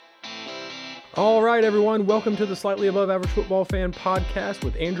All right, everyone. Welcome to the Slightly Above Average Football Fan podcast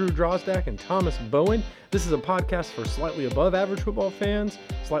with Andrew Drozdak and Thomas Bowen. This is a podcast for slightly above average football fans,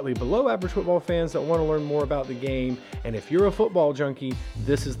 slightly below average football fans that want to learn more about the game. And if you're a football junkie,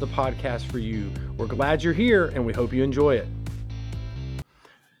 this is the podcast for you. We're glad you're here and we hope you enjoy it.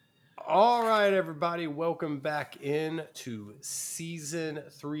 All right, everybody. Welcome back in to season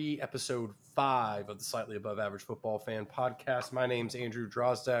 3, episode 5 of the Slightly Above Average Football Fan podcast. My name's Andrew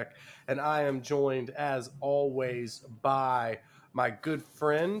Drozdak, and I am joined, as always, by my good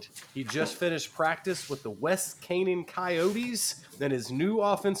friend. He just finished practice with the West Canaan Coyotes, and his new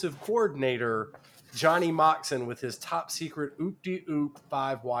offensive coordinator, Johnny Moxon, with his top secret oop-de-oop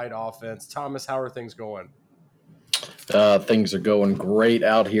 5-wide offense. Thomas, how are things going? Things are going great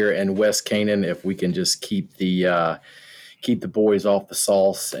out here in West Canaan. If we can just keep the boys off the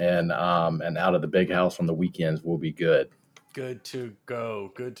sauce and out of the big house on the weekends, we'll be good. Good to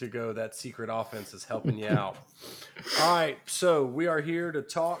go. Good to go. That secret offense is helping you out. All right. So we are here to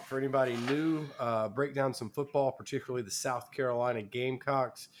talk, for anybody new, break down some football, particularly the South Carolina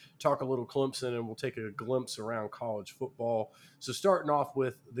Gamecocks, talk a little Clemson, and we'll take a glimpse around college football. So starting off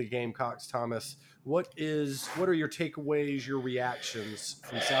with the Gamecocks, Thomas, what are your takeaways, your reactions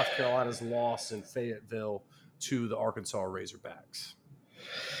from South Carolina's loss in Fayetteville to the Arkansas Razorbacks?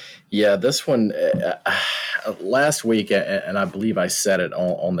 Yeah, this one last week, and I believe I said it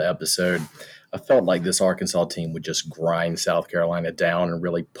on the episode, I felt like this Arkansas team would just grind South Carolina down and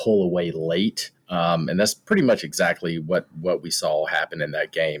really pull away late. And that's pretty much exactly what we saw happen in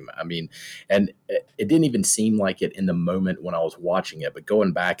that game. I mean, and it didn't even seem like it in the moment when I was watching it, but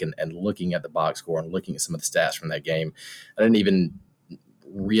going back and looking at the box score and looking at some of the stats from that game, I didn't even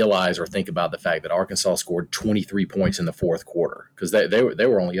realize or think about the fact that Arkansas scored 23 points in the fourth quarter, because they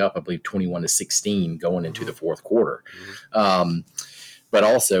were only up, I believe, 21-16 going into the fourth quarter. But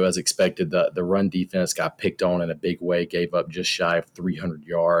also, as expected, the run defense got picked on in a big way, gave up just shy of 300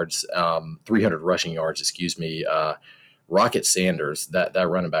 rushing yards, Rocket Sanders, that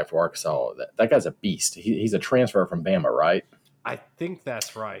running back for Arkansas, that guy's a beast. He's a transfer from Bama, right? I think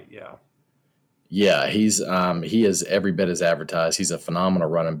that's right, yeah. Yeah, he is every bit as advertised. He's a phenomenal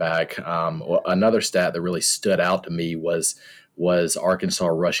running back. Another stat that really stood out to me was Arkansas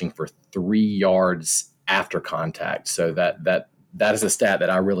rushing for 3 yards after contact. So that is a stat that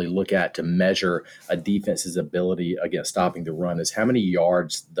I really look at to measure a defense's ability against stopping the run, is how many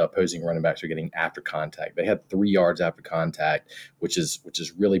yards the opposing running backs are getting after contact. They had 3 yards after contact, which is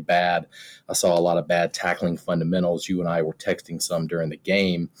really bad. I saw a lot of bad tackling fundamentals. You and I were texting some during the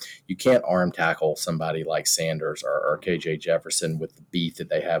game. You can't arm tackle somebody like Sanders or KJ Jefferson with the beef that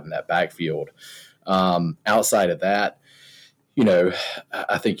they have in that backfield. Outside of that,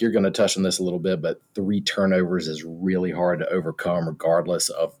 I think you're going to touch on this a little bit, but 3 turnovers is really hard to overcome regardless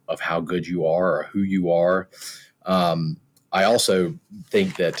of how good you are or who you are. I also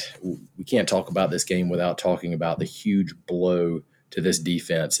think that we can't talk about this game without talking about the huge blow to this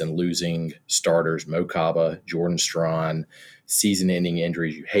defense and losing starters Mo Kaba, Jordan Strawn, season-ending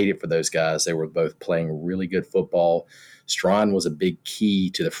injuries. You hate it for those guys. They were both playing really good football. Strawn was a big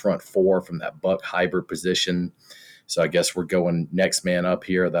key to the front four from that Buck hybrid position. So I guess we're going next man up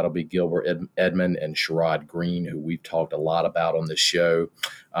here. That'll be Gilbert Edmond and Sherrod Green, who we've talked a lot about on this show.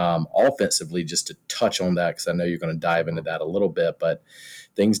 Offensively, just to touch on that, because I know you're going to dive into that a little bit, but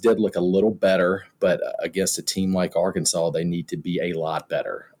things did look a little better. But against a team like Arkansas, they need to be a lot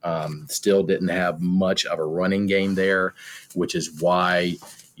better. Still didn't have much of a running game there, which is why,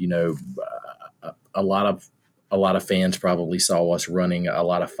 a lot of fans probably saw us running a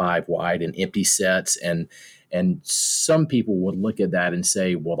lot of 5 wide and empty sets, and some people would look at that and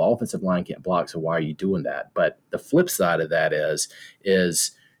say, well, the offensive line can't block, so why are you doing that? But the flip side of that is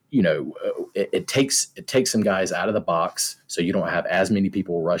it takes some guys out of the box, so you don't have as many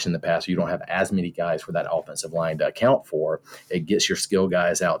people rushing the pass, you don't have as many guys for that offensive line to account for. It gets your skill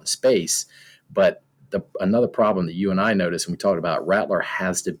guys out in space. But another problem that you and I noticed, and we talked about, Rattler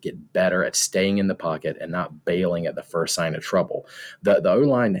has to get better at staying in the pocket and not bailing at the first sign of trouble. The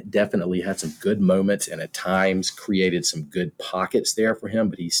O-line definitely had some good moments and at times created some good pockets there for him,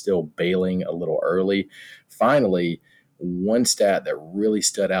 but he's still bailing a little early. Finally, one stat that really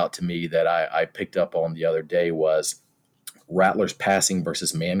stood out to me that I picked up on the other day was Rattler's passing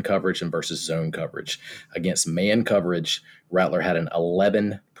versus man coverage and versus zone coverage. Against man coverage, Rattler had an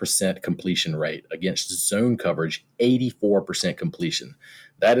 11% completion rate. Against zone coverage, 84% completion.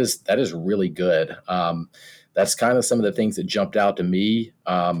 That is really good. That's kind of some of the things that jumped out to me.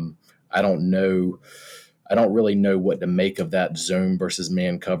 I don't really know what to make of that zone versus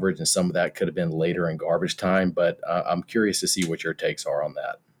man coverage, and some of that could have been later in garbage time, but I'm curious to see what your takes are on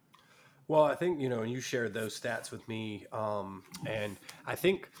that. Well, I think, and you shared those stats with me. And I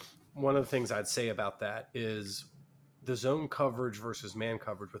think one of the things I'd say about that is the zone coverage versus man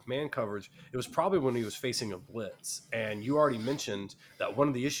coverage. With man coverage, it was probably when he was facing a blitz. And you already mentioned that one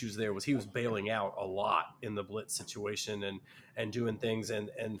of the issues there was he was bailing out a lot in the blitz situation and doing things.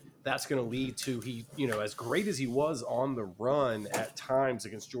 And that's going to lead to as great as he was on the run at times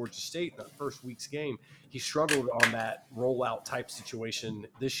against Georgia State in that first week's game, he struggled on that rollout type situation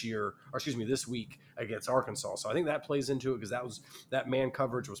this week against Arkansas. So I think that plays into it because that man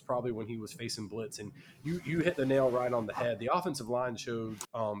coverage was probably when he was facing blitz. And you hit the nail right on the head. The offensive line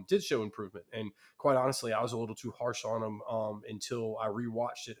did show improvement, and quite honestly, I was a little too harsh on them until I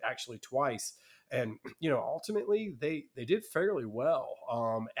rewatched it actually twice. And ultimately they did fairly well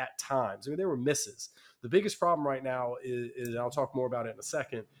at times. I mean, there were misses. The biggest problem right now is and I'll talk more about it in a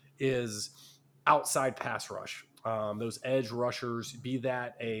second, is outside pass rush. Those edge rushers, be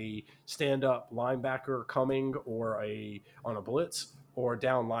that a stand-up linebacker coming or on a blitz or a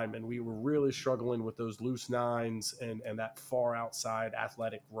down lineman, we were really struggling with those loose nines and that far outside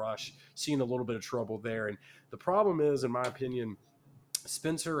athletic rush, seeing a little bit of trouble there. And the problem is, in my opinion,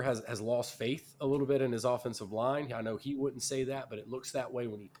 Spencer has lost faith a little bit in his offensive line. I know he wouldn't say that, but it looks that way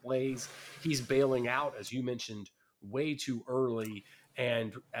when he plays. He's bailing out, as you mentioned, way too early.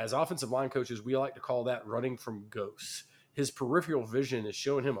 And as offensive line coaches, we like to call that running from ghosts. His peripheral vision is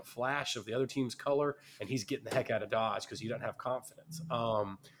showing him a flash of the other team's color, and he's getting the heck out of Dodge because he doesn't have confidence.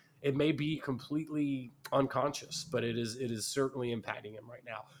 It may be completely unconscious, but it is certainly impacting him right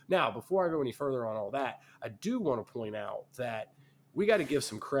now. Now, before I go any further on all that, I do want to point out that we got to give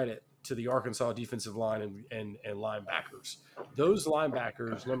some credit to the Arkansas defensive line and linebackers. Those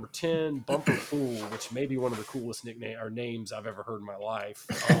linebackers, number 10, Bumper Pool, which may be one of the coolest names I've ever heard in my life,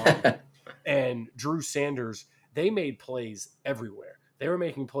 and Drew Sanders, they made plays everywhere. They were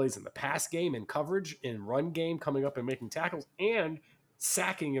making plays in the pass game, in coverage, in run game, coming up and making tackles, and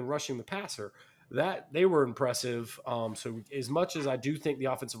sacking and rushing the passer. That they were impressive. So as much as I do think the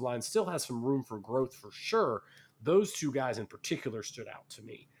offensive line still has some room for growth for sure, those two guys in particular stood out to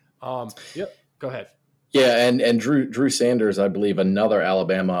me. Yep. Go ahead. Yeah, and Drew Sanders, I believe, another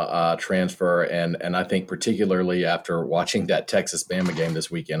Alabama transfer, and I think particularly after watching that Texas Bama game this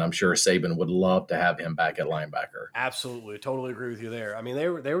weekend, I'm sure Saban would love to have him back at linebacker. Absolutely, totally agree with you there. I mean,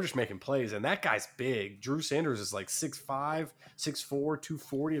 they were just making plays, and that guy's big. Drew Sanders is like 6'5", 6'4",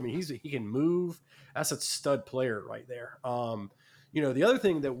 240. I mean, he can move. That's a stud player right there. The other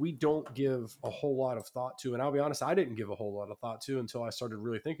thing that we don't give a whole lot of thought to, and I'll be honest, I didn't give a whole lot of thought to until I started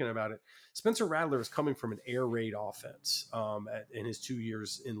really thinking about it. Spencer Rattler is coming from an air raid offense in his 2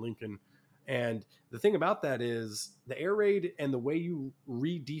 years in Lincoln. And the thing about that is the air raid and the way you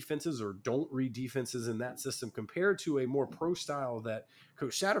read defenses or don't read defenses in that system compared to a more pro style that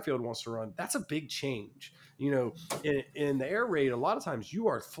Coach Satterfield wants to run, that's a big change. In the air raid, a lot of times you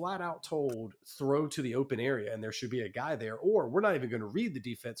are flat out told throw to the open area and there should be a guy there, or we're not even going to read the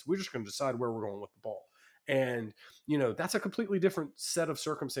defense. We're just going to decide where we're going with the ball. And, that's a completely different set of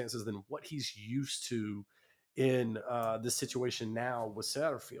circumstances than what he's used to in this situation now with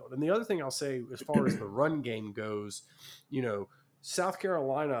Satterfield. And the other thing I'll say, as far as the run game goes, South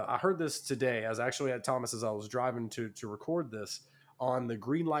Carolina, I heard this today. I was actually at Thomas as I was driving to record this on the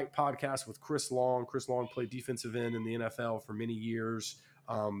Green Light podcast with Chris Long. Chris Long played defensive end in the NFL for many years.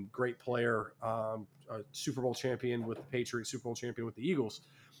 Great player, a Super Bowl champion with the Patriots, Super Bowl champion with the Eagles.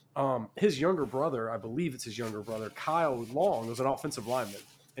 His younger brother, I believe it's his younger brother, Kyle Long, was an offensive lineman.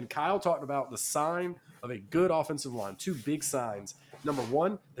 And Kyle talked about the sign of a good offensive line, two big signs. Number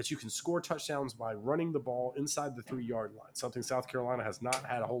one, that you can score touchdowns by running the ball inside the 3-yard line, something South Carolina has not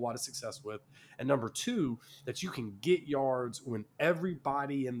had a whole lot of success with. And number two, that you can get yards when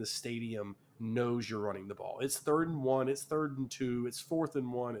everybody in the stadium knows you're running the ball. It's 3rd and 1, it's 3rd and 2, it's 4th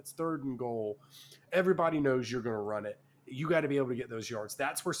and 1, it's 3rd and goal. Everybody knows you're going to run it. You got to be able to get those yards.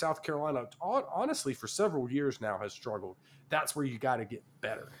 That's where South Carolina, honestly, for several years now has struggled. That's where you got to get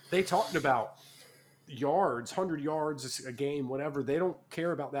better. They talked about yards, 100 yards a game, whatever. They don't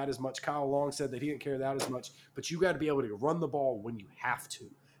care about that as much. Kyle Long said that he didn't care that as much, but you got to be able to run the ball when you have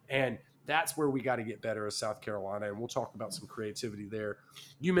to. And that's where we got to get better as South Carolina. And we'll talk about some creativity there.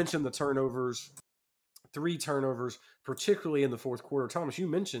 You mentioned the turnovers. 3 turnovers, particularly in the fourth quarter. Thomas, you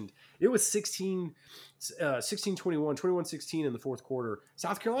mentioned it was 16-21, 21-16 in the fourth quarter.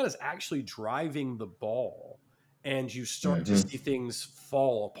 South Carolina's actually driving the ball, and you start to see things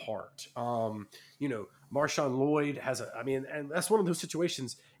fall apart. Marshawn Lloyd and that's one of those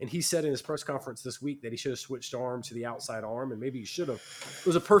situations, and he said in his press conference this week that he should have switched arm to the outside arm, and maybe he should have. It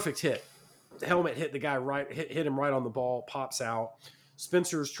was a perfect hit. The helmet hit the guy right, hit him right on the ball, pops out.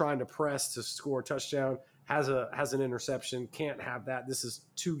 Spencer's trying to press to score a touchdown, has an interception. Can't have that. This is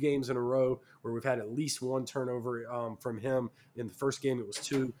 2 games in a row where we've had at least 1 turnover from him. In the first game, it was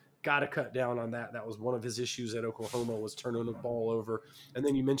 2. Got to cut down on that. That was one of his issues at Oklahoma, was turning the ball over. And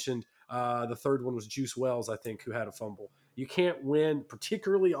then you mentioned the third one was Juice Wells, I think, who had a fumble. You can't win,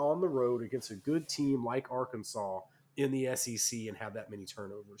 particularly on the road against a good team like Arkansas in the SEC, and have that many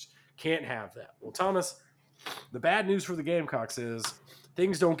turnovers. Can't have that. Well, Thomas, the bad news for the Gamecocks is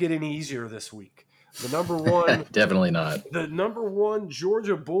things don't get any easier this week. The number one Definitely not. The number 1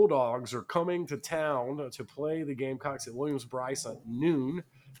 Georgia Bulldogs are coming to town to play the Gamecocks at Williams-Brice at noon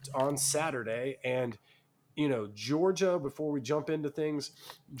on Saturday. And, Georgia, before we jump into things,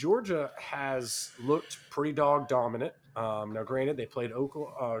 Georgia has looked pretty dog dominant. Now, granted, they played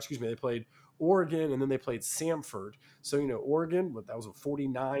they played Oregon, and then they played Samford. So, Oregon, that was a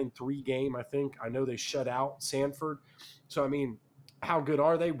 49-3 game, I think. I know they shut out Samford. So, I mean, how good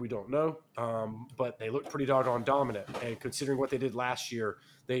are they? We don't know, but they look pretty doggone dominant. And considering what they did last year,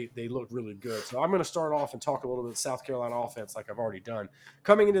 they look really good. So I'm going to start off and talk a little bit of South Carolina offense like I've already done.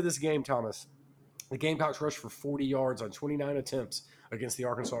 Coming into this game, Thomas, the Gamecocks rushed for 40 yards on 29 attempts against the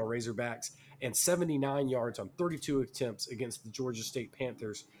Arkansas Razorbacks and 79 yards on 32 attempts against the Georgia State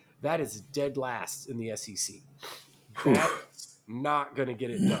Panthers. That is dead last in the SEC. That's not going to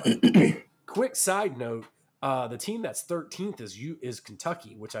get it done. Quick side note, the team that's 13th is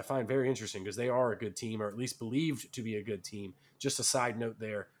Kentucky, which I find very interesting because they are a good team, or at least believed to be a good team. Just a side note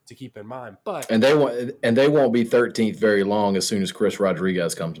there to keep in mind. But they won't be 13th very long as soon as Chris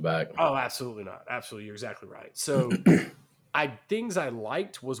Rodriguez comes back. Oh, absolutely not. Absolutely, you're exactly right. So, things I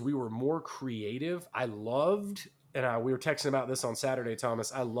liked was we were more creative. I loved, and we were texting about this on Saturday,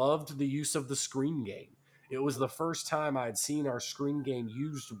 Thomas. I loved the use of the screen game. It was the first time I'd seen our screen game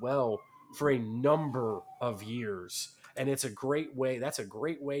used well for a number of years. And it's a great way. That's a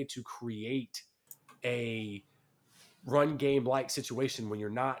great way to create a run game like situation when you're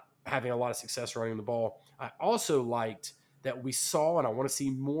not having a lot of success running the ball. I also liked that we saw, and I want to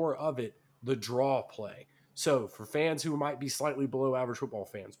see more of it, the draw play. So for fans who might be slightly below average football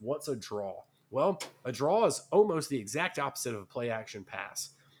fans, what's a draw? Well, a draw is almost the exact opposite of a play action pass.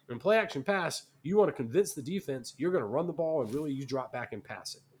 In play action pass, you want to convince the defense you're going to run the ball and really you drop back and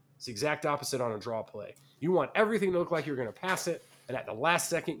pass it. It's the exact opposite on a draw play. You want everything to look like you're going to pass it, and at the last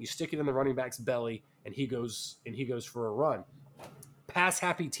second, you stick it in the running back's belly, and he goes for a run. Pass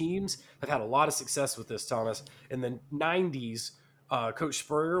happy teams have had a lot of success with this, Thomas. In the 90s, Coach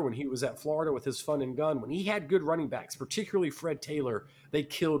Spurrier, when he was at Florida with his fun and gun, when he had good running backs, particularly Fred Taylor, they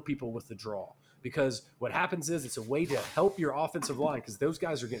killed people with the draw. Because what happens is it's a way to help your offensive line because those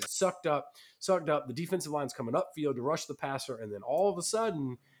guys are getting sucked up. The defensive line's coming upfield to rush the passer, and then all of a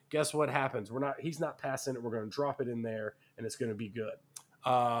sudden, guess what happens? He's not passing it. We're going to drop it in there, and it's going to be good.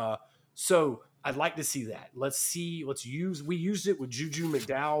 So I'd like to see that. We used it with Juju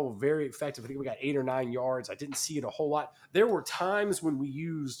McDowell, very effective. I think we got 8 or 9 yards. I didn't see it a whole lot. There were times when we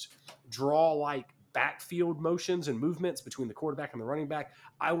used draw-like backfield motions and movements between the quarterback and the running back.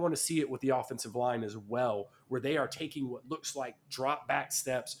 I want to see it with the offensive line as well, where they are taking what looks like drop back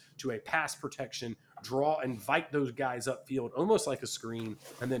steps to a pass protection, invite those guys upfield, almost like a screen,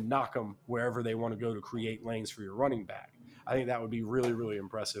 and then knock them wherever they want to go to create lanes for your running back. I think that would be really, really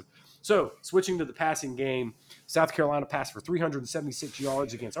impressive. So switching to the passing game, South Carolina passed for 376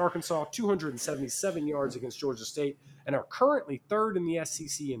 yards against Arkansas, 277 yards against Georgia State, and are currently third in the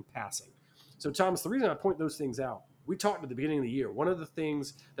SEC in passing. So, Thomas, the reason I point those things out, we talked at the beginning of the year. One of the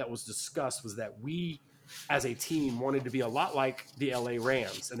things that was discussed was that we, as a team, wanted to be a lot like the LA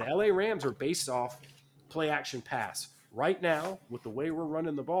Rams. And the LA Rams are based off play action pass. Right now, with the way we're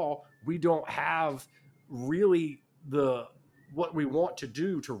running the ball, we don't have really what we want to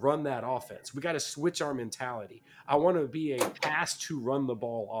do to run that offense. We got to switch our mentality. I want to be a pass to run the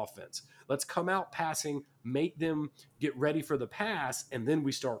ball offense. Let's come out passing, make them get ready for the pass, and then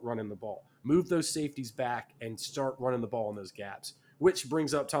we start running the ball. Move those safeties back and start running the ball in those gaps, which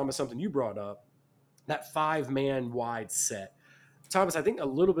brings up, Thomas, something you brought up, that 5-man wide set. Thomas, I think a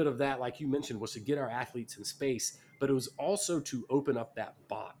little bit of that, like you mentioned, was to get our athletes in space, but it was also to open up that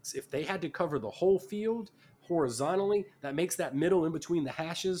box. If they had to cover the whole field horizontally, that makes that middle in between the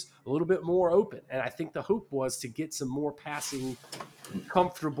hashes a little bit more open. And I think the hope was to get some more passing,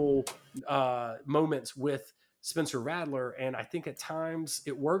 comfortable moments with Spencer Rattler. And I think at times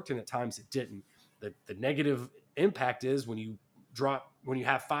it worked and at times it didn't. The negative impact is when you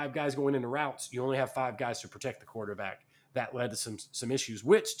have 5 guys going into routes, you only have 5 guys to protect the quarterback. That led to some issues,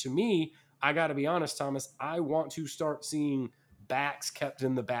 which to me, I got to be honest, Thomas, I want to start seeing backs kept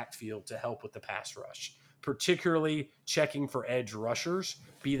in the backfield to help with the pass rush. particularly checking for edge rushers,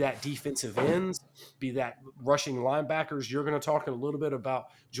 be that defensive ends, be that rushing linebackers. You're going to talk a little bit about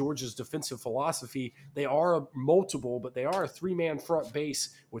Georgia's defensive philosophy. They are multiple, but they are a three-man front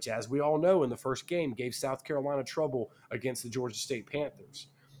base, which, as we all know, in the first game gave South Carolina trouble against the Georgia State Panthers.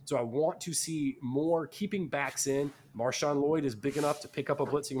 So I want to see more keeping backs in. Marshawn Lloyd is big enough to pick up a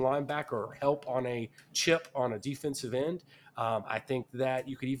blitzing linebacker or help on a chip on a defensive end. I think that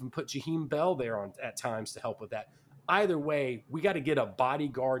you could even put Jaheim Bell there at times to help with that. Either way, we got to get a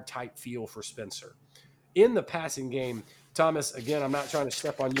bodyguard type feel for Spencer. In the passing game, Thomas, again, I'm not trying to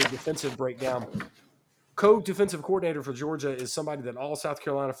step on your defensive breakdown. Co-defensive coordinator for Georgia is somebody that all South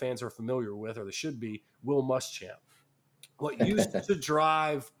Carolina fans are familiar with, or they should be, Will Muschamp. What used to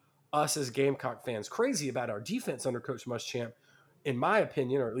drive us as Gamecock fans crazy about our defense under Coach Muschamp, in my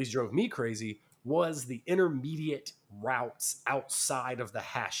opinion, or at least drove me crazy, was the intermediate routes outside of the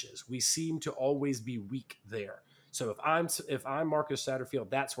hashes. We seem to always be weak there. So if I'm Marcus Satterfield,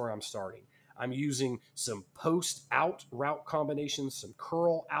 that's where I'm starting. I'm using some post out route combinations, some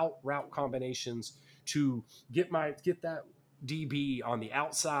curl out route combinations to get that DB on the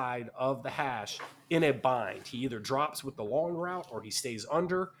outside of the hash in a bind. He either drops with the long route or he stays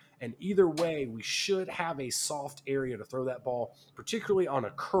under. And either way, we should have a soft area to throw that ball, particularly on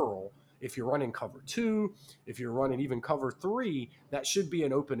a curl. If you're running cover 2, if you're running even cover 3, that should be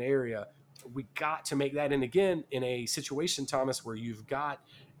an open area. We got to make that. And again, in a situation, Thomas, where you've got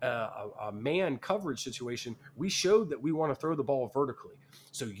a man coverage situation, we showed that we want to throw the ball vertically.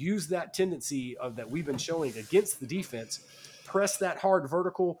 So use that tendency of that we've been showing against the defense. Press that hard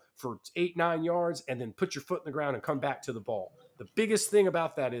vertical for 8-9 yards, and then put your foot in the ground and come back to the ball. The biggest thing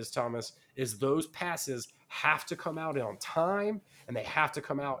about that is, Thomas, is those passes have to come out on time and they have to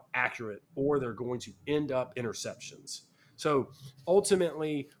come out accurate, or they're going to end up interceptions. So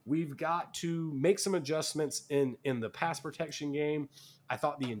ultimately, we've got to make some adjustments in the pass protection game. I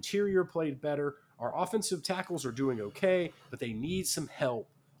thought the interior played better. Our offensive tackles are doing okay, but they need some help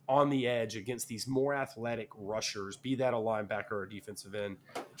on the edge against these more athletic rushers, be that a linebacker or a defensive end.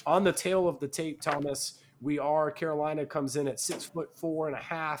 On the tail of the tape, Thomas, Carolina comes in at 6'4.5",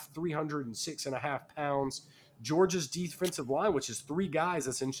 306.5 pounds. Georgia's defensive line, which is 3 guys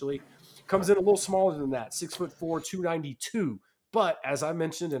essentially, comes in a little smaller than that, 6'4", 292. But as I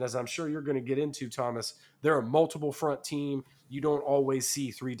mentioned, and as I'm sure you're going to get into, Thomas, they're a multiple front team. You don't always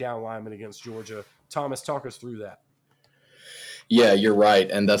see 3 down linemen against Georgia. Thomas, talk us through that. Yeah, you're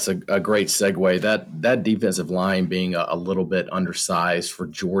right, and that's a great segue. That defensive line being a little bit undersized for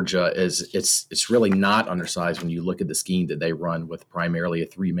Georgia it's really not undersized when you look at the scheme that they run with primarily a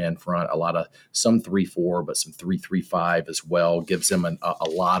 3-man front, some 3-4, but some 3-3-5 as well. Gives them a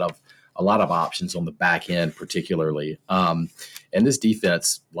lot of options on the back end, particularly. And this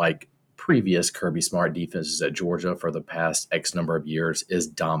defense, like previous Kirby Smart defenses at Georgia for the past X number of years, is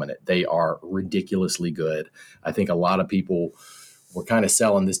dominant. They are ridiculously good. I think a lot of people were kind of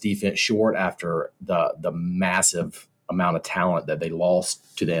selling this defense short after the massive amount of talent that they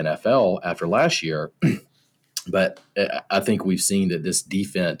lost to the NFL after last year. But I think we've seen that this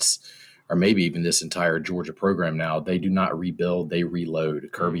defense, or maybe even this entire Georgia program now, they do not rebuild, they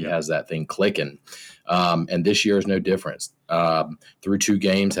reload. Kirby has that thing clicking. And this year is no difference. Through 2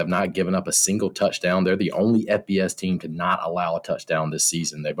 games, have not given up a single touchdown. They're the only FBS team to not allow a touchdown this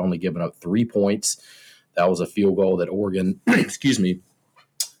season. They've only given up 3 points. That was a field goal that Oregon,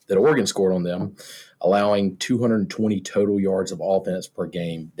 scored on them, allowing 220 total yards of offense per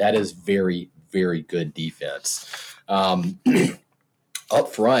game. That is very, very good defense. Up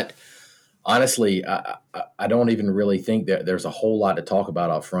front, honestly, I don't even really think that there's a whole lot to talk about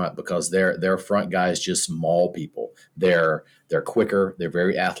up front, because their front guys just maul people. They're quicker. They're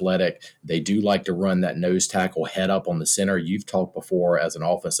very athletic. They do like to run that nose tackle head up on the center. You've talked before as an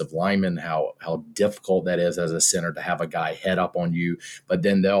offensive lineman how difficult that is as a center to have a guy head up on you. But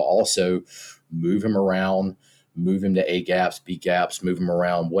then they'll also move him around, move him to A gaps, B gaps, move him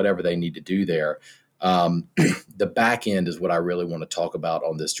around, whatever they need to do there. The back end is what I really want to talk about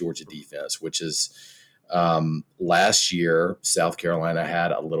on this Georgia defense, which is last year, South Carolina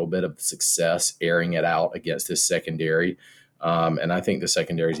had a little bit of success airing it out against this secondary. And I think the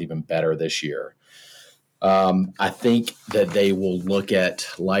secondary is even better this year. I think that they will look at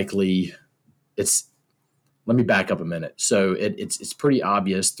let me back up a minute. So it's pretty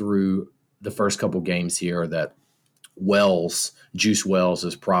obvious through the first couple games here that Juice Wells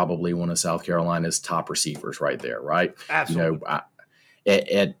is probably one of South Carolina's top receivers right there, right? Absolutely.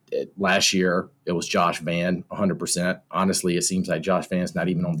 Last year, it was Josh Vann, 100%. Honestly, it seems like Josh Vann's not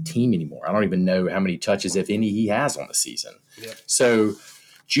even on the team anymore. I don't even know how many touches, if any, he has on the season. Yep. So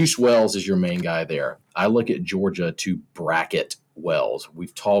Juice Wells is your main guy there. I look at Georgia to bracket Wells.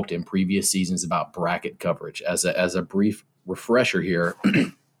 We've talked in previous seasons about bracket coverage. As a brief refresher here,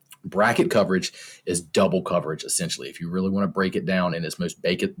 bracket coverage is double coverage, essentially. If you really want to break it down in its most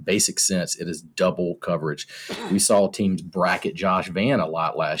basic sense, it is double coverage. We saw teams bracket Josh Vann a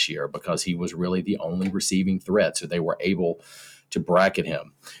lot last year because he was really the only receiving threat, so they were able to bracket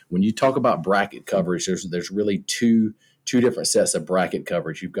him. When you talk about bracket coverage, there's really two different sets of bracket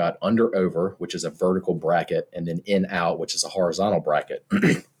coverage. You've got under over, which is a vertical bracket, and then in out, which is a horizontal bracket.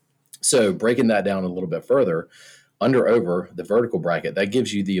 So breaking that down a little bit further, under over the vertical bracket, that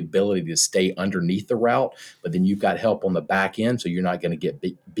gives you the ability to stay underneath the route, but then you've got help on the back end, so you're not going to get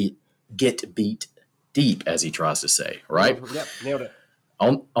beat deep, as he tries to say, right? Yep, nailed it.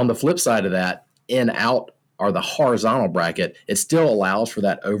 On the flip side of that, in out or the horizontal bracket, it still allows for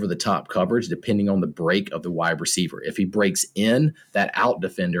that over the top coverage depending on the break of the wide receiver. If he breaks in, that out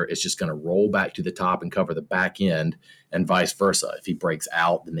defender is just going to roll back to the top and cover the back end, and vice versa. If he breaks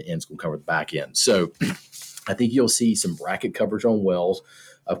out, then the end's going to cover the back end. So I think you'll see some bracket coverage on Wells.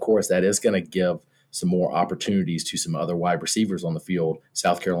 Of course, that is going to give some more opportunities to some other wide receivers on the field.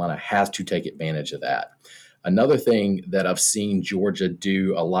 South Carolina has to take advantage of that. Another thing that I've seen Georgia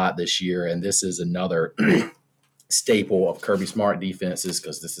do a lot this year, and this is another staple of Kirby Smart defenses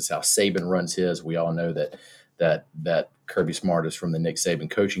because this is how Saban runs his. We all know that Kirby Smart is from the Nick Saban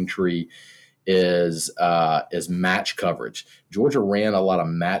coaching tree. Is match coverage. Georgia ran a lot of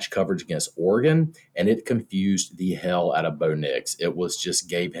match coverage against Oregon, and it confused the hell out of Bo Nix. It was just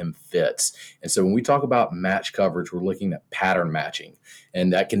gave him fits. And so when we talk about match coverage, we're looking at pattern matching,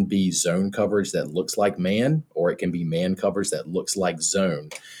 and that can be zone coverage that looks like man, or it can be man coverage that looks like zone.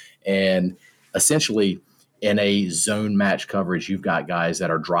 And essentially, in a zone match coverage, you've got guys that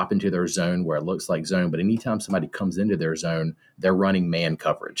are dropping to their zone where it looks like zone, but anytime somebody comes into their zone, they're running man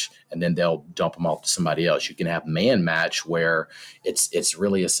coverage, and then they'll dump them off to somebody else. You can have man match where it's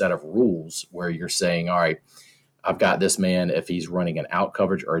really a set of rules where you're saying, all right, I've got this man if he's running an out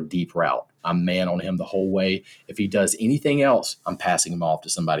coverage or a deep route. I'm man on him the whole way. If he does anything else, I'm passing him off to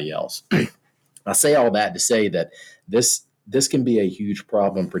somebody else. I say all that to say that this can be a huge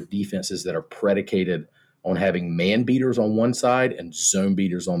problem for defenses that are predicated on having man beaters on one side and zone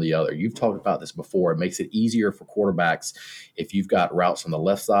beaters on the other. You've talked about this before. It makes it easier for quarterbacks if you've got routes on the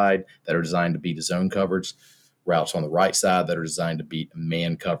left side that are designed to beat a zone coverage, routes on the right side that are designed to beat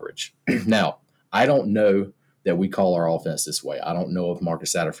man coverage. Now, I don't know that we call our offense this way. I don't know if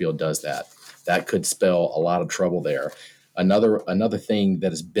Marcus Satterfield does that. That could spell a lot of trouble there. Another thing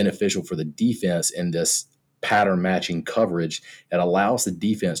that is beneficial for the defense in this pattern matching coverage, it allows the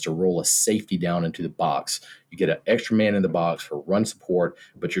defense to roll a safety down into the box. You get an extra man in the box for run support,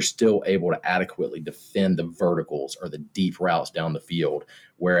 but you're still able to adequately defend the verticals or the deep routes down the field.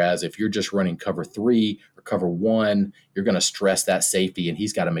 Whereas if you're just running cover 3 or cover 1, you're going to stress that safety and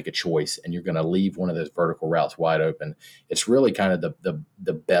he's got to make a choice, and you're going to leave one of those vertical routes wide open. It's really kind of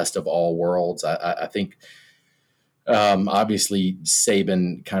the best of all worlds. I think obviously,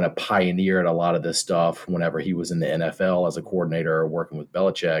 Saban kind of pioneered a lot of this stuff whenever he was in the NFL as a coordinator working with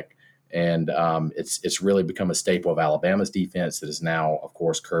Belichick. And it's really become a staple of Alabama's defense that is now, of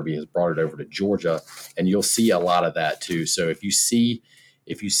course, Kirby has brought it over to Georgia. And you'll see a lot of that, too. So if you see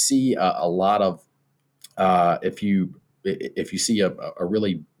a lot of if you see a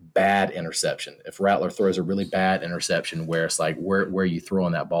really bad interception, if Rattler throws a really bad interception where it's like, where are you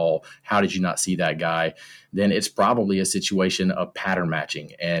throwing that ball? How did you not see that guy? Then it's probably a situation of pattern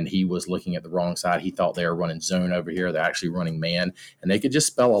matching, and he was looking at the wrong side. He thought they were running zone over here. They're actually running man, and they could just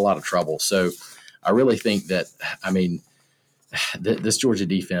spell a lot of trouble. So I really think that, this Georgia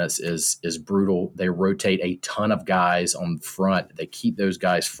defense is brutal. They rotate a ton of guys on front. They keep those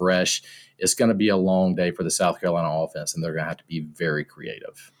guys fresh. It's going to be a long day for the South Carolina offense, and they're going to have to be very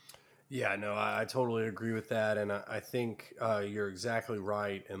creative. Yeah, no, I totally agree with that. And I think you're exactly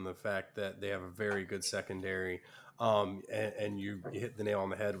right in the fact that they have a very good secondary. And you hit the nail on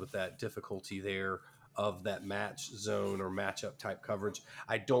the head with that difficulty there of that match zone or matchup type coverage.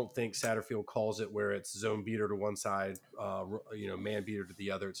 I don't think Satterfield calls it where it's zone beater to one side, man beater to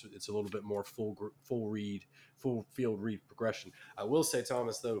the other. It's a little bit more full field read progression. I will say,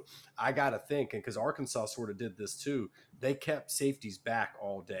 Thomas, though, I got to think, and because Arkansas sort of did this too, they kept safeties back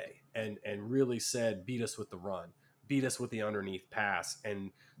all day and really said, beat us with the run, beat us with the underneath pass.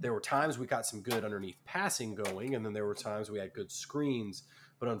 And there were times we got some good underneath passing going, and then there were times we had good screens,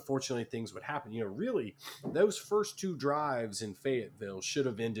 but unfortunately things would happen. Really, those first 2 drives in Fayetteville should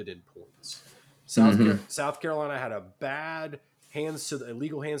have ended in points. South Carolina had a bad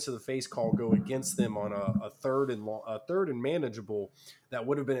illegal hands to the face call go against them on a third and manageable that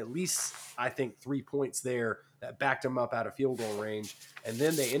would have been at least, I think, 3 points there that backed them up out of field goal range. And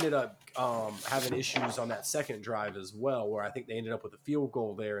then they ended up having issues on that second drive as well, where I think they ended up with a field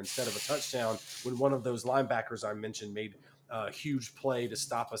goal there instead of a touchdown when one of those linebackers I mentioned made a huge play to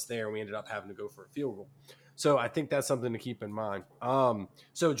stop us there, and we ended up having to go for a field goal. So I think that's something to keep in mind.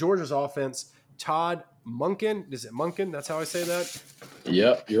 So Georgia's offense, Todd Monken, is it Monken? That's how I say that?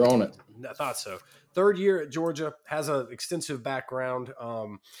 Yep, you're on it. I thought so. Third year at Georgia, has an extensive background,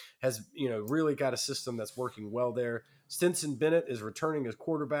 has really got a system that's working well there. Stetson Bennett is returning as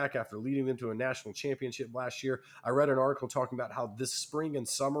quarterback after leading them to a national championship last year. I read an article talking about how this spring and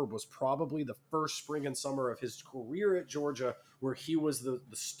summer was probably the first spring and summer of his career at Georgia where he was the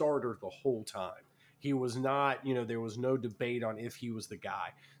starter the whole time. He was not, there was no debate on if he was the guy.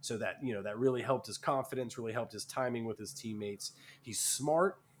 So that, that really helped his confidence, really helped his timing with his teammates. He's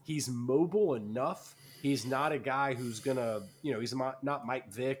smart. He's mobile enough. He's not a guy who's going to, he's not Mike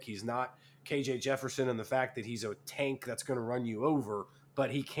Vick. He's not KJ Jefferson in the fact that he's a tank that's going to run you over, but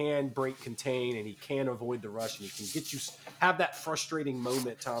he can break contain and he can avoid the rush and he can get you, have that frustrating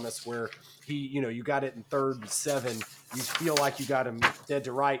moment, Thomas, where he, you got it in 3rd and 7. You feel like you got him dead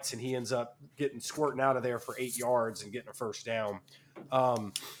to rights and he ends up squirting out of there for 8 yards and getting a first down.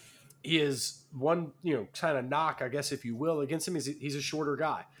 He is one, kind of knock, I guess, if you will, against him. He's a shorter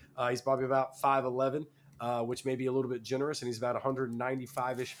guy. He's probably about 5'11", which may be a little bit generous, and he's about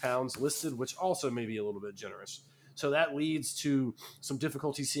 195-ish pounds listed, which also may be a little bit generous. So that leads to some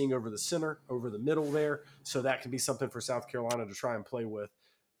difficulty seeing over the center, over the middle there. So that can be something for South Carolina to try and play with.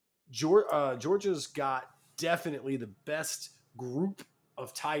 Georgia's got definitely the best group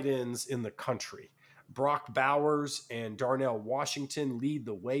of tight ends in the country. Brock Bowers and Darnell Washington lead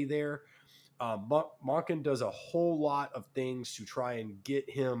the way there. Monken does a whole lot of things to try and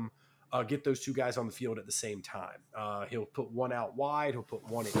get those two guys on the field at the same time. He'll put one out wide. He'll put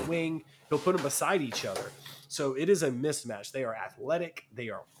one at wing. He'll put them beside each other. So it is a mismatch. They are athletic, they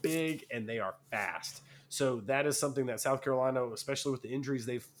are big, and they are fast. So that is something that South Carolina, especially with the injuries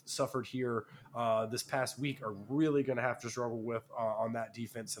they've suffered here this past week, are really going to have to struggle with on that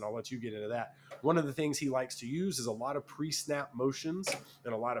defense, and I'll let you get into that. One of the things he likes to use is a lot of pre-snap motions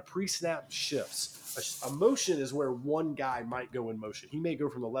and a lot of pre-snap shifts. A motion is where one guy might go in motion. He may go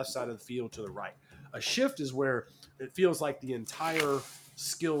from the left side of the field to the right. A shift is where it feels like the entire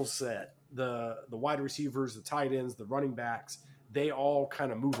skill set, the wide receivers, the tight ends, the running backs, they all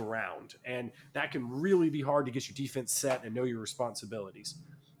kind of move around, and that can really be hard to get your defense set and know your responsibilities.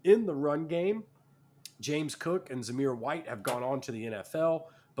 In the run game, James Cook and Zamir White have gone on to the NFL,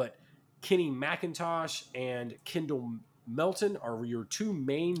 but Kenny McIntosh and Kendall Melton are your two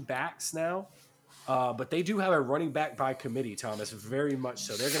main backs now. But they do have a running back by committee, Thomas, very much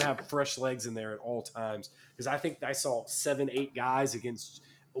so. They're going to have fresh legs in there at all times, because I think I saw 7-8 guys against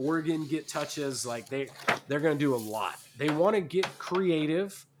Oregon get touches. Like they're going to do a lot. They want to get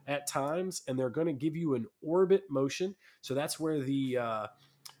creative at times, and they're going to give you an orbit motion. So that's where the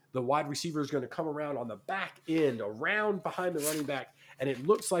wide receiver is going to come around on the back end, around behind the running back, and it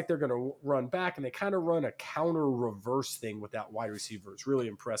looks like they're going to run back, and they kind of run a counter reverse thing with that wide receiver. It's really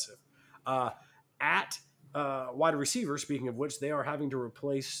impressive. At wide receiver, speaking of which, they are having to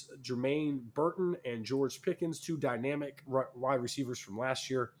replace Jermaine Burton and George Pickens, two dynamic wide receivers from last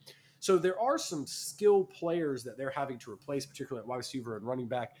year. So there are some skill players that they're having to replace, particularly at wide receiver and running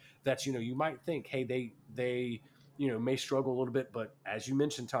back, that, you might think, hey, they may struggle a little bit. But as you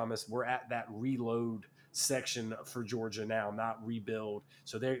mentioned, Thomas, we're at that reload section for Georgia now, not rebuild.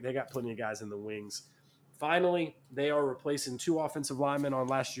 So they got plenty of guys in the wings. Finally, they are replacing 2 offensive linemen on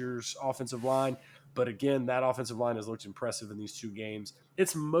last year's offensive line. But again, that offensive line has looked impressive in these 2 games.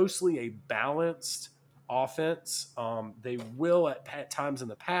 It's mostly a balanced offense. They will at times in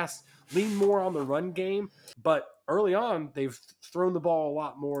the past lean more on the run game, but early on they've thrown the ball a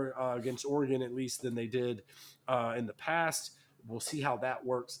lot more against Oregon, at least, than they did in the past. We'll see how that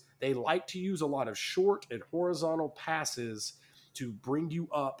works. They like to use a lot of short and horizontal passes to bring you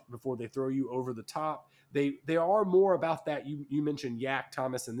up before they throw you over the top. They are more about that. You mentioned yak,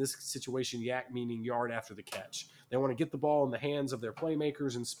 Thomas. In this situation, yak meaning yard after the catch. They want to get the ball in the hands of their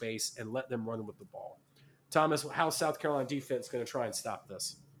playmakers in space and let them run with the ball. Thomas, how's South Carolina defense going to try and stop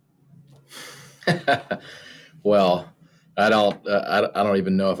this? Well, I don't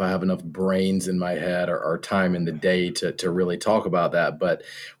even know if I have enough brains in my head or time in the day to really talk about that. But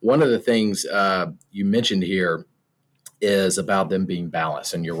one of the things you mentioned here is about them being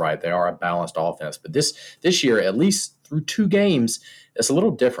balanced, and you're right, they are a balanced offense. But this year, at least through 2 games, it's a little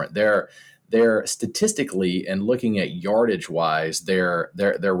different. they're statistically and looking at yardage wise, their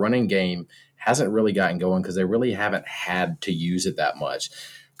running game hasn't really gotten going because they really haven't had to use it that much.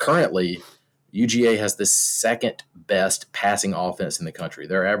 Currently, UGA has the second best passing offense in the country.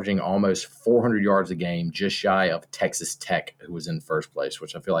 They're averaging almost 400 yards a game, just shy of Texas Tech, who was in first place,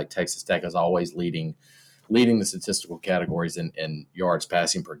 which I feel like Texas Tech is always leading the statistical categories in yards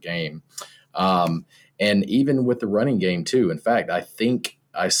passing per game. And even with the running game, too. In fact, I think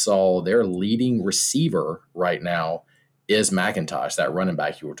I saw their leading receiver right now is McIntosh, that running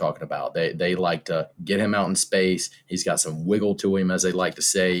back you were talking about. They like to get him out in space. He's got some wiggle to him, as they like to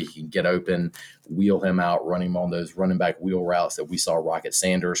say. He can get open, wheel him out, run him on those running back wheel routes that we saw Rocket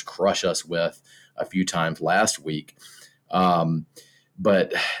Sanders crush us with a few times last week.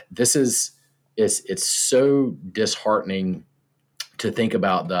 But this is it's so disheartening to think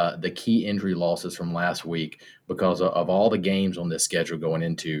about the key injury losses from last week because of all the games on this schedule going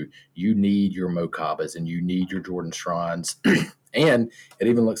into. You need your Mo Kabas and you need your Jordan Strons. And it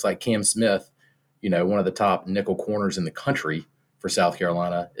even looks like Cam Smith, one of the top nickel corners in the country for South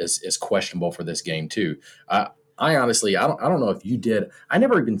Carolina, is questionable for this game too. I honestly, I don't know if you did. I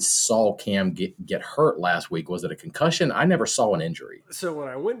never even saw Cam get hurt last week. Was it a concussion? I never saw an injury. So when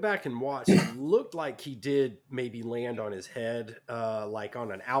I went back and watched, it looked like he did maybe land on his head, like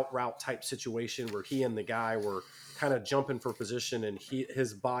on an out route type situation where he and the guy were kind of jumping for position, and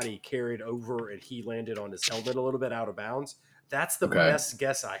his body carried over and he landed on his helmet a little bit out of bounds. That's the best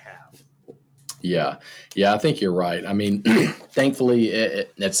guess I have. Yeah, I think you're right. I mean, thankfully,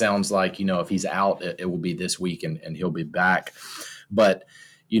 it sounds like, if he's out, it will be this week and he'll be back. But,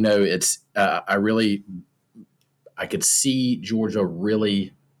 it's I could see Georgia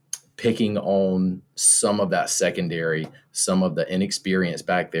really picking on some of that secondary, some of the inexperience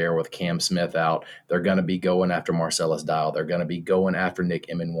back there with Cam Smith out. They're going to be going after Marcellus Dial. They're going to be going after Nick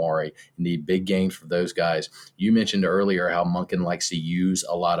Emenwari. Need big games for those guys. You mentioned earlier how Monken likes to use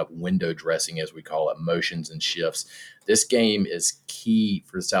a lot of window dressing, as we call it, motions and shifts. This game is key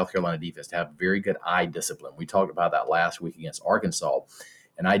for the South Carolina defense to have very good eye discipline. We talked about that last week against Arkansas,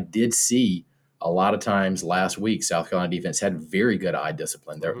 and I did see a lot of times last week, South Carolina defense had very good eye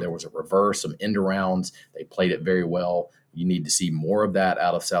discipline. There was a reverse, some end arounds. They played it very well. You need to see more of that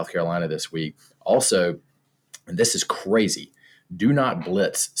out of South Carolina this week. Also, and this is crazy, do not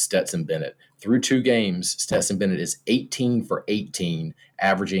blitz Stetson Bennett. Through 2 games, Stetson Bennett is 18 for 18,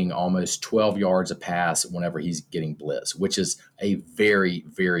 averaging almost 12 yards a pass whenever he's getting blitz, which is a very,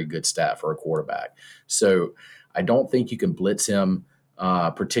 very good stat for a quarterback. So I don't think you can blitz him.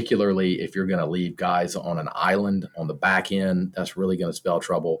 Particularly if you're going to leave guys on an island on the back end. That's really going to spell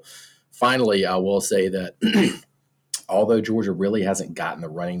trouble. Finally, I will say that although Georgia really hasn't gotten the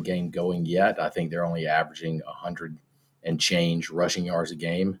running game going yet, I think they're only averaging 100 and change rushing yards a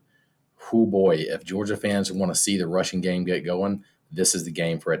game. Oh boy, if Georgia fans want to see the rushing game get going, this is the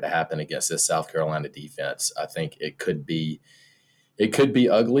game for it to happen against this South Carolina defense. I think it could be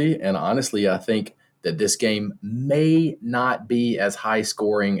ugly, and honestly, I think that this game may not be as high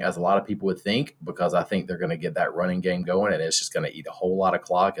scoring as a lot of people would think, because I think they're going to get that running game going and it's just going to eat a whole lot of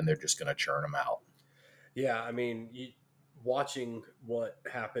clock and they're just going to churn them out. Yeah, I mean, watching what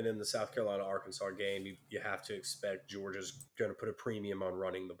happened in the South Carolina-Arkansas game, you have to expect Georgia's going to put a premium on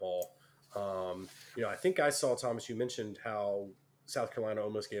running the ball. I think I saw, Thomas, you mentioned how South Carolina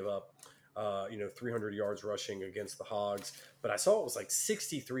almost gave up 300 yards rushing against the Hogs, but I saw it was like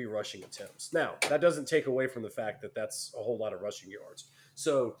 63 rushing attempts. Now, that doesn't take away from the fact that that's a whole lot of rushing yards.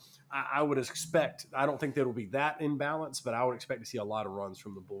 So I would expect, I don't think that'll be that in balance, but I would expect to see a lot of runs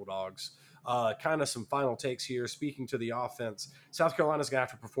from the Bulldogs. Kind of some final takes here. Speaking to the offense, South Carolina's going to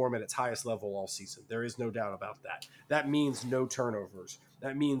have to perform at its highest level all season. There is no doubt about that. That means no turnovers.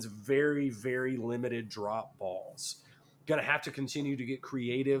 That means very, very limited drop balls. Going to have to continue to get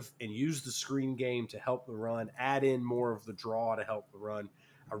creative and use the screen game to help the run, add in more of the draw to help the run.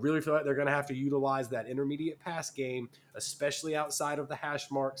 I really feel like they're going to have to utilize that intermediate pass game, especially outside of the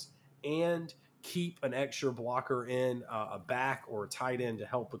hash marks, and keep an extra blocker in, a back or a tight end to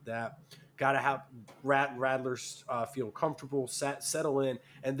help with that. Got to have Radlers feel comfortable, settle in,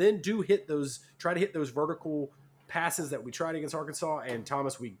 and then try to hit those vertical passes that we tried against Arkansas. And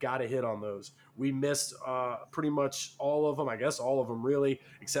Thomas, we got to hit on those. We missed pretty much all of them, I guess all of them really,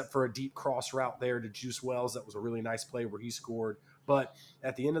 except for a deep cross route there to Juice Wells. That was a really nice play where he scored. But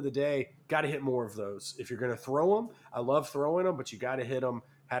at the end of the day, got to hit more of those. If you're going to throw them, I love throwing them, but you got to hit them.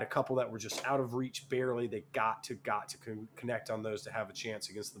 Had a couple that were just out of reach barely. They got to connect on those to have a chance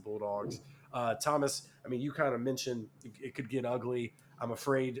against the Bulldogs. Thomas, I mean, you kind of mentioned it could get ugly. I'm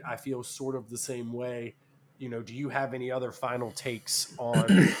afraid I feel sort of the same way. Do you have any other final takes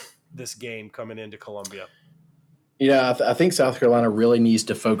on this game coming into Columbia? Yeah, I think South Carolina really needs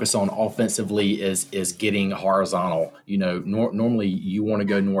to focus on offensively is getting horizontal. Normally you want to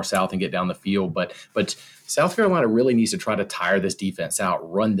go north south and get down the field, but South Carolina really needs to try to tire this defense out,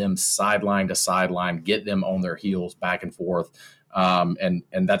 run them sideline to sideline, get them on their heels back and forth. And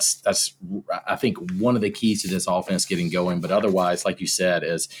that's I think one of the keys to this offense getting going. But otherwise, like you said,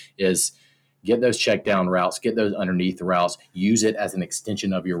 is get those check down routes, get those underneath routes, use it as an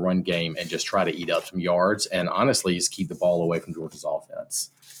extension of your run game, and just try to eat up some yards. And honestly, just keep the ball away from Georgia's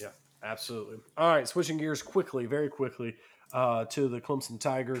offense. Yeah, absolutely. All right, switching gears very quickly to the Clemson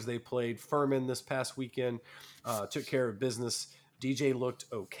Tigers. They played Furman this past weekend, took care of business. DJ looked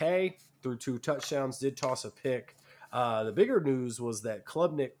okay, threw 2 touchdowns, did toss a pick. The bigger news was that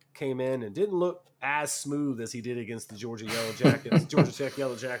Klubnik came in and didn't look as smooth as he did against the Georgia Tech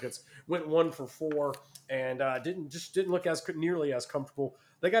Yellow Jackets. Went 1 for 4 and didn't look nearly as comfortable.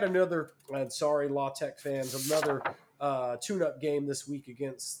 They got another. Sorry, La Tech fans, another tune-up game this week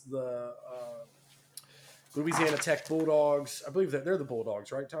against the Louisiana Tech Bulldogs. I believe that they're the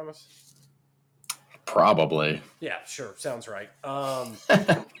Bulldogs, right, Thomas? Probably. Yeah, sure. Sounds right.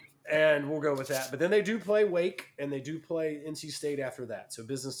 And we'll go with that. But then they do play Wake, and they do play NC State after that. So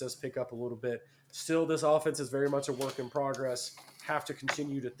business does pick up a little bit. Still, this offense is very much a work in progress. Have to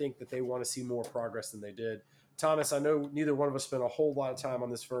continue to think that they want to see more progress than they did. Thomas, I know neither one of us spent a whole lot of time on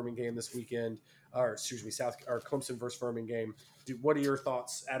this Furman game this weekend, Clemson versus Furman game. What are your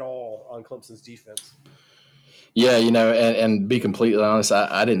thoughts at all on Clemson's defense? Yeah, and be completely honest,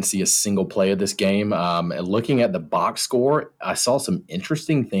 I didn't see a single play of this game. And looking at the box score, I saw some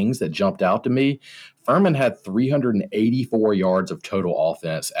interesting things that jumped out to me. Furman had 384 yards of total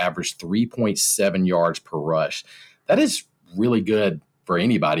offense, averaged 3.7 yards per rush. That is really good for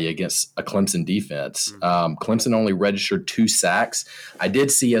anybody against a Clemson defense. Clemson only registered 2 sacks. I did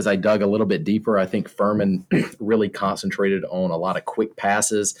see, as I dug a little bit deeper, I think Furman really concentrated on a lot of quick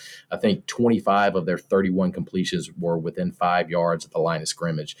passes. I think 25 of their 31 completions were within 5 yards at the line of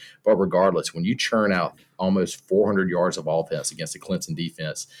scrimmage. But regardless, when you churn out almost 400 yards of offense against a Clemson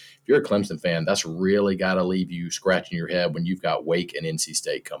defense, if you're a Clemson fan, that's really got to leave you scratching your head when you've got Wake and NC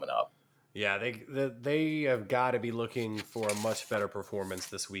State coming up. Yeah, they have got to be looking for a much better performance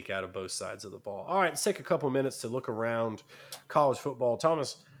this week out of both sides of the ball. All right, let's take a couple minutes to look around college football.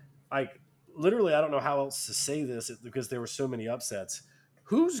 Thomas, literally, I don't know how else to say this because there were so many upsets.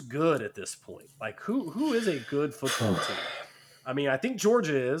 Who's good at this point? Who is a good football team? I mean, I think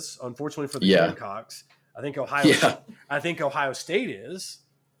Georgia is, unfortunately for the Gamecocks. I think Ohio State is.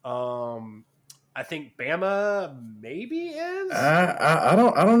 I think Bama maybe is. I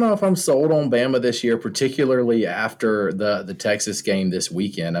don't know if I'm sold on Bama this year, particularly after the Texas game this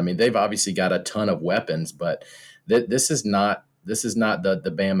weekend. I mean, they've obviously got a ton of weapons, but this is not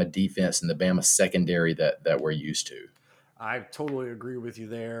the Bama defense and the Bama secondary that we're used to. I totally agree with you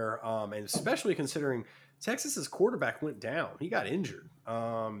there, and especially considering Texas's quarterback went down; he got injured.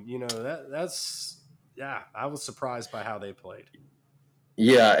 I was surprised by how they played.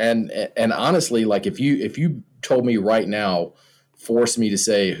 Yeah, and honestly, if you told me right now, forced me to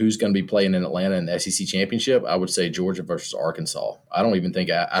say who's going to be playing in Atlanta in the SEC championship, I would say Georgia versus Arkansas. I don't even think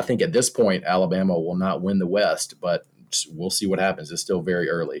I think at this point Alabama will not win the West, but we'll see what happens. It's still very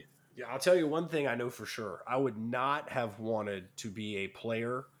early. Yeah, I'll tell you one thing I know for sure. I would not have wanted to be a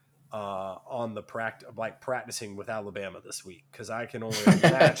player on the practicing with Alabama this week because I can only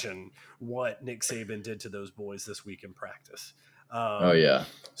imagine what Nick Saban did to those boys this week in practice. Oh, yeah.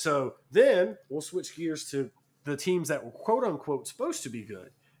 So then we'll switch gears to the teams that were quote unquote supposed to be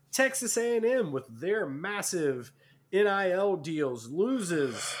good. Texas A&M with their massive NIL deals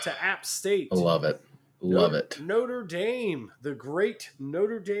loses to App State. I love it. Love it. Notre Dame, the great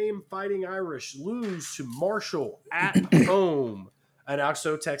Notre Dame Fighting Irish, lose to Marshall at home. And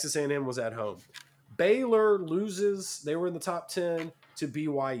also Texas A&M was at home. Baylor loses. They were in the top 10 to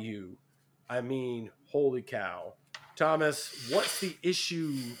BYU. I mean, holy cow. Thomas, what's the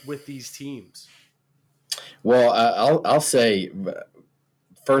issue with these teams? Well, I'll say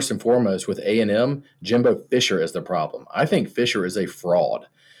first and foremost with A&M, Jimbo Fisher is the problem. I think Fisher is a fraud.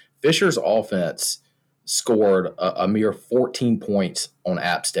 Fisher's offense scored a mere 14 points on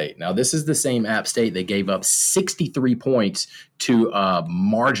App State. Now, this is the same App State that gave up 63 points to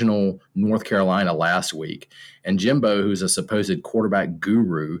marginal North Carolina last week. And Jimbo, who's a supposed quarterback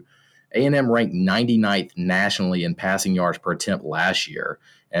guru, A&M ranked 99th nationally in passing yards per attempt last year.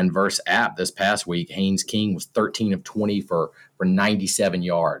 And versus App this past week, Haynes King was 13 of 20 for 97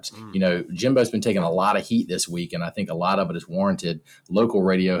 yards. Jimbo's been taking a lot of heat this week, and I think a lot of it is warranted. Local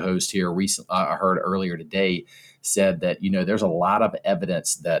radio host here recently, I heard earlier today, said that there's a lot of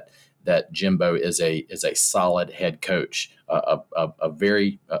evidence that Jimbo is a solid head coach, a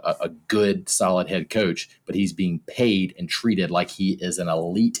good solid head coach, but he's being paid and treated like he is an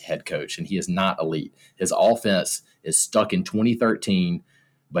elite head coach, and he is not elite. His offense is stuck in 2013,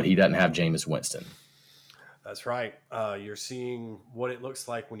 but he doesn't have Jameis Winston. That's right. You're seeing what it looks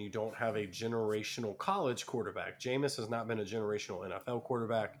like when you don't have a generational college quarterback. Jameis has not been a generational NFL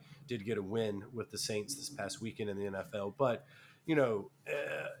quarterback. Did get a win with the Saints this past weekend in the NFL, but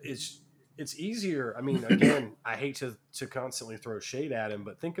it's easier. I mean, again, I hate to constantly throw shade at him,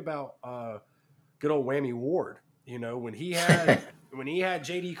 but think about good old Whammy Ward. When he had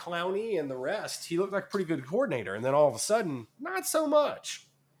JD Clowney and the rest, he looked like a pretty good coordinator, and then all of a sudden, not so much.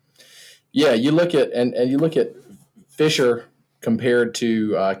 Yeah, you look at you look at Fisher compared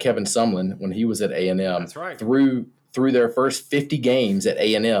to Kevin Sumlin when he was at A&M. That's right. Through their first 50 games at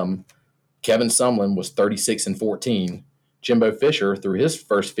A&M, Kevin Sumlin was 36-14. Jimbo Fisher, through his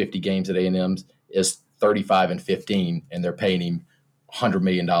first 50 games at A&M, is 35-15, and they're paying him $100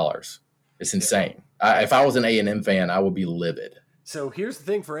 million. It's insane. If I was an A&M fan, I would be livid. So here's the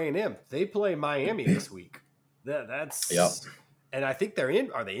thing for A&M: they play Miami this week. That's yep. And I think they're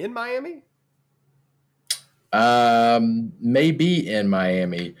in. Are they in Miami? Maybe in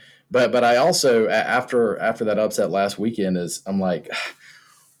Miami, but I also after that upset last weekend I'm like,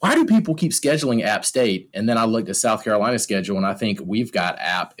 why do people keep scheduling App State? And then I looked at South Carolina's schedule, and I think we've got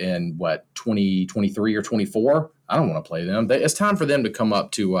App in 2023 or 24. I don't want to play them. It's time for them to come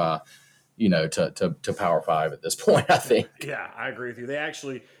up to to Power 5 at this point, I think. Yeah, I agree with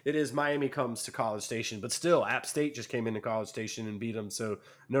you. It is Miami comes to College Station, but still, App State just came into College Station and beat them, so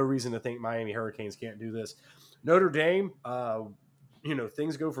no reason to think Miami Hurricanes can't do this. Notre Dame,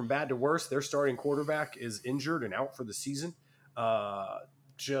 things go from bad to worse. Their starting quarterback is injured and out for the season. I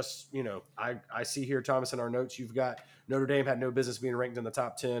see here, Thomas, in our notes, you've got Notre Dame had no business being ranked in the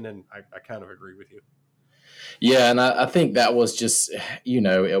top 10, and I kind of agree with you. Yeah, and I think that was just,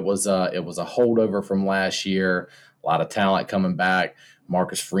 it was a holdover from last year. A lot of talent coming back.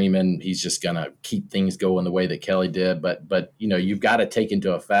 Marcus Freeman, he's just going to keep things going the way that Kelly did. But you've got to take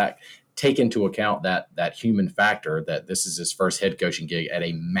into account that human factor, that this is his first head coaching gig at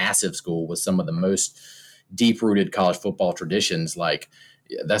a massive school with some of the most deep-rooted college football traditions. Like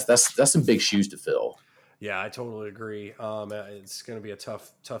that's some big shoes to fill. Yeah, I totally agree. It's going to be a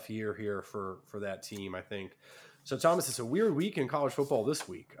tough year here for that team, I think. So, Thomas, it's a weird week in college football this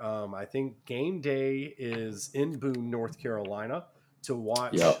week. I think game day is in Boone, North Carolina, to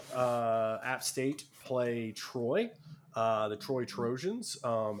watch App State play Troy, the Troy Trojans.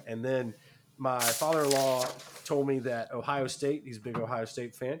 And then my father-in-law told me that Ohio State, he's a big Ohio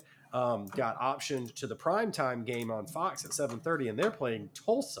State fan, got optioned to the primetime game on Fox at 7:30, and they're playing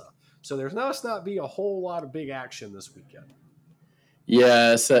Tulsa. So there's not be a whole lot of big action this weekend.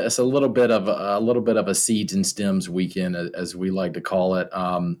 Yeah, it's a little bit of a seeds and stems weekend, as we like to call it.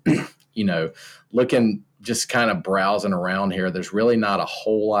 Looking, just kind of browsing around here, there's really not a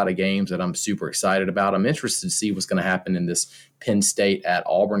whole lot of games that I'm super excited about. I'm interested to see what's going to happen in this Penn State at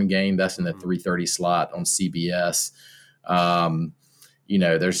Auburn game. That's in the 3:30 slot on CBS.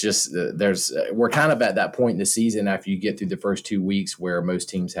 We're kind of at that point in the season after you get through the first 2 weeks where most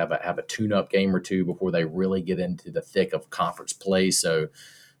teams have a tune-up game or two before they really get into the thick of conference play. So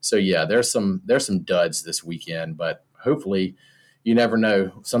yeah, there's some duds this weekend, but hopefully, you never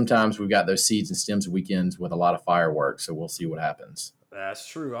know. Sometimes we've got those seeds and stems weekends with a lot of fireworks, so we'll see what happens. That's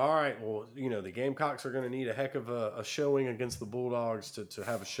true. All right. Well, the Gamecocks are going to need a heck of a showing against the Bulldogs to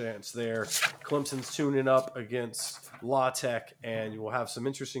have a chance there. Clemson's tuning up against La Tech, and you will have some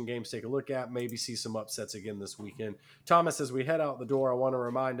interesting games to take a look at, maybe see some upsets again this weekend. Thomas, as we head out the door, I want to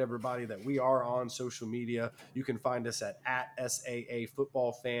remind everybody that we are on social media. You can find us at SAA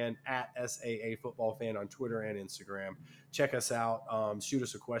Football Fan, at SAA Football Fan on Twitter and Instagram. Check us out. Shoot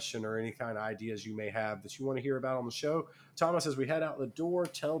us a question or any kind of ideas you may have that you want to hear about on the show. Thomas, as we head out the door,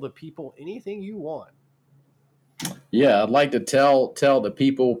 tell the people anything you want. Yeah, I'd like to tell the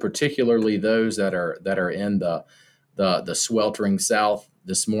people, particularly those that are in the sweltering South.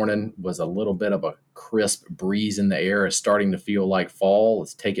 This morning was a little bit of a crisp breeze in the air. It's starting to feel like fall.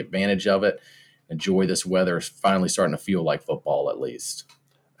 Let's take advantage of it. Enjoy this weather. It's finally starting to feel like football, at least.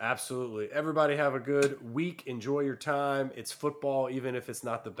 Absolutely. Everybody have a good week. Enjoy your time. It's football, even if it's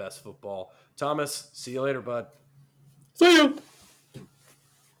not the best football. Thomas, see you later, bud. See you.